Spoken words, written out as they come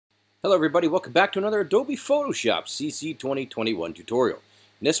Hello everybody, welcome back to another Adobe Photoshop CC 2021 tutorial.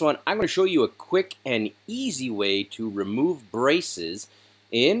 In this one, I'm going to show you a quick and easy way to remove braces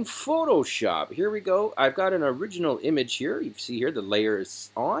in Photoshop. Here we go. I've got an original image here. You see here the layer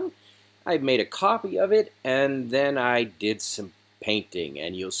is on. I've made a copy of it and then I did some painting.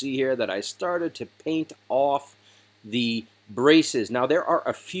 And you'll see here that I started to paint off the braces. Now there are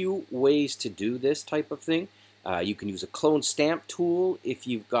a few ways to do this type of thing. You can use a clone stamp tool if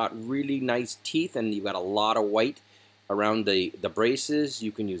you've got really nice teeth and you've got a lot of white around the braces.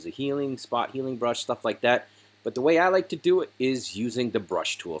 You can use a spot healing brush, stuff like that. But the way I like to do it is using the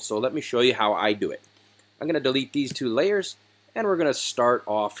brush tool. So let me show you how I do it. I'm going to delete these two layers and we're going to start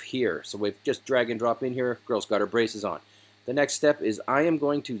off here. So we've just drag and drop in here. Girl's got her braces on. The next step is I am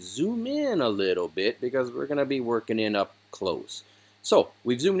going to zoom in a little bit because we're going to be working in up close. So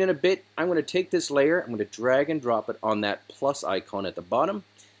we've zoomed in a bit. I'm going to take this layer, I'm going to drag and drop it on that plus icon at the bottom.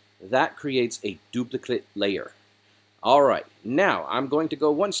 That creates a duplicate layer. Alright, now I'm going to go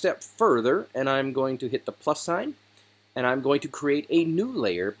one step further and I'm going to hit the plus sign and I'm going to create a new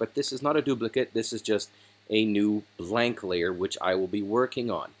layer, but this is not a duplicate, this is just a new blank layer which I will be working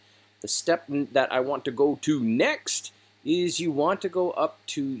on. The step that I want to go to next is you want to go up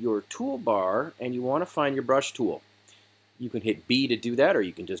to your toolbar and you want to find your brush tool. You can hit B to do that, or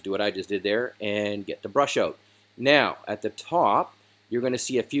you can just do what I just did there and get the brush out. Now, at the top, you're going to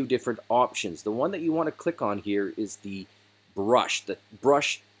see a few different options. The one that you want to click on here is the brush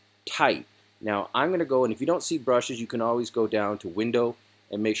type. Now, I'm going to go, and if you don't see brushes, you can always go down to Window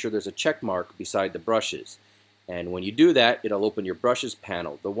and make sure there's a check mark beside the brushes. And when you do that, it'll open your brushes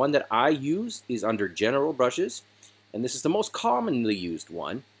panel. The one that I use is under General Brushes, and this is the most commonly used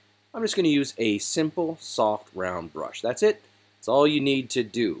one. I'm just going to use a simple soft round brush. That's it. That's all you need to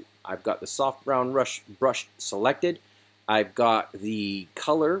do. I've got the soft round brush selected. I've got the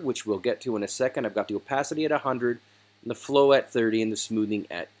color, which we'll get to in a second. I've got the opacity at 100, and the flow at 30, and the smoothing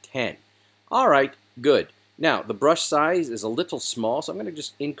at 10. All right, good. Now, the brush size is a little small, so I'm going to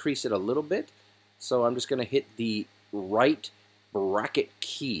just increase it a little bit. So I'm just going to hit the right bracket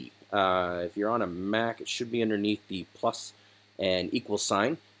key. If you're on a Mac, it should be underneath the plus and equal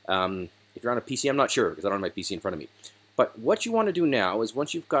sign. If you're on a PC, I'm not sure because I don't have my PC in front of me. But what you want to do now is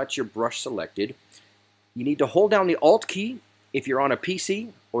once you've got your brush selected, you need to hold down the Alt key if you're on a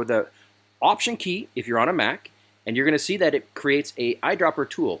PC or the Option key if you're on a Mac, and you're going to see that it creates a eyedropper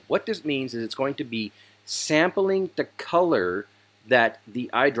tool. What this means is it's going to be sampling the color that the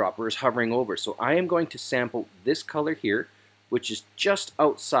eyedropper is hovering over. So I am going to sample this color here, which is just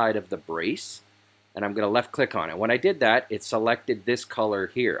outside of the brace. And I'm going to left click on it. When I did that, it selected this color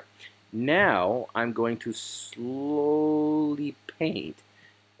here. Now I'm going to slowly paint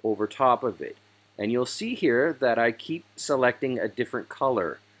over top of it. And you'll see here that I keep selecting a different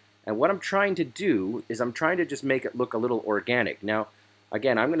color. And what I'm trying to do is I'm trying to just make it look a little organic. Now,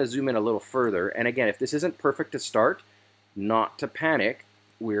 again, I'm going to zoom in a little further. And again, if this isn't perfect to start, not to panic.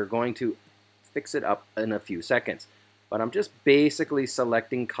 We're going to fix it up in a few seconds. But I'm just basically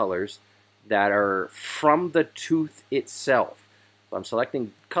selecting colors that are from the tooth itself. So I'm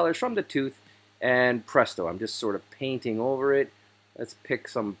selecting colors from the tooth and presto, I'm just sort of painting over it. Let's pick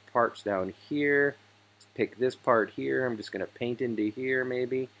some parts down here. Let's pick this part here. I'm just going to paint into here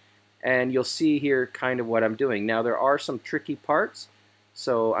maybe. And you'll see here kind of what I'm doing. Now there are some tricky parts,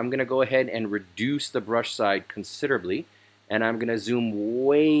 so I'm going to go ahead and reduce the brush side considerably. And I'm going to zoom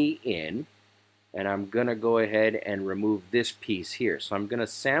way in. And I'm going to go ahead and remove this piece here. So I'm going to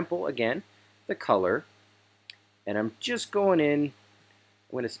sample again the color. And I'm just going in.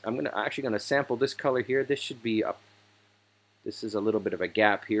 I'm actually going to sample this color here. This should be up. This is a little bit of a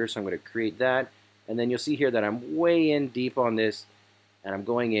gap here, so I'm going to create that. And then you'll see here that I'm way in deep on this. And I'm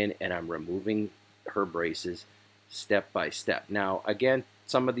going in and I'm removing her braces step by step. Now, again,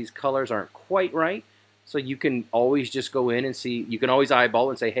 some of these colors aren't quite right. So you can always just go in and see. You can always eyeball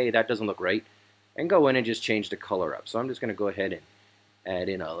and say, hey, that doesn't look right. And go in and just change the color up. So I'm just going to go ahead and add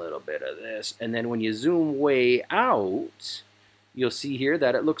in a little bit of this. And then when you zoom way out, you'll see here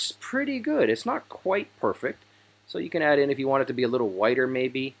that it looks pretty good. It's not quite perfect. So you can add in if you want it to be a little whiter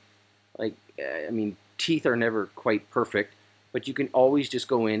maybe. Like, I mean, teeth are never quite perfect. But you can always just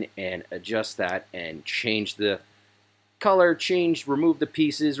go in and adjust that and change the color, remove the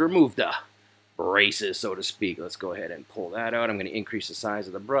pieces, remove the braces, so to speak. Let's go ahead and pull that out. I'm going to increase the size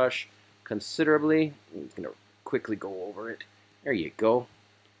of the brush considerably. I'm going to quickly go over it. There you go.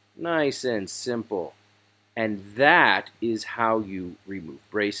 Nice and simple. And that is how you remove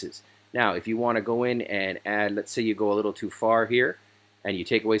braces. Now, if you want to go in and add, let's say you go a little too far here, and you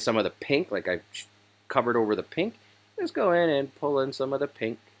take away some of the pink, like I've covered over the pink, just go in and pull in some of the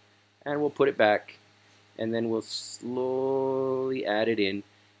pink and we'll put it back, and then we'll slowly add it in.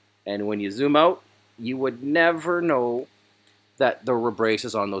 And when you zoom out, you would never know that there were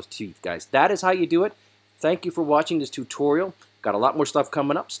braces on those teeth, guys. That is how you do it. Thank you for watching this tutorial. Got a lot more stuff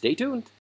coming up. Stay tuned.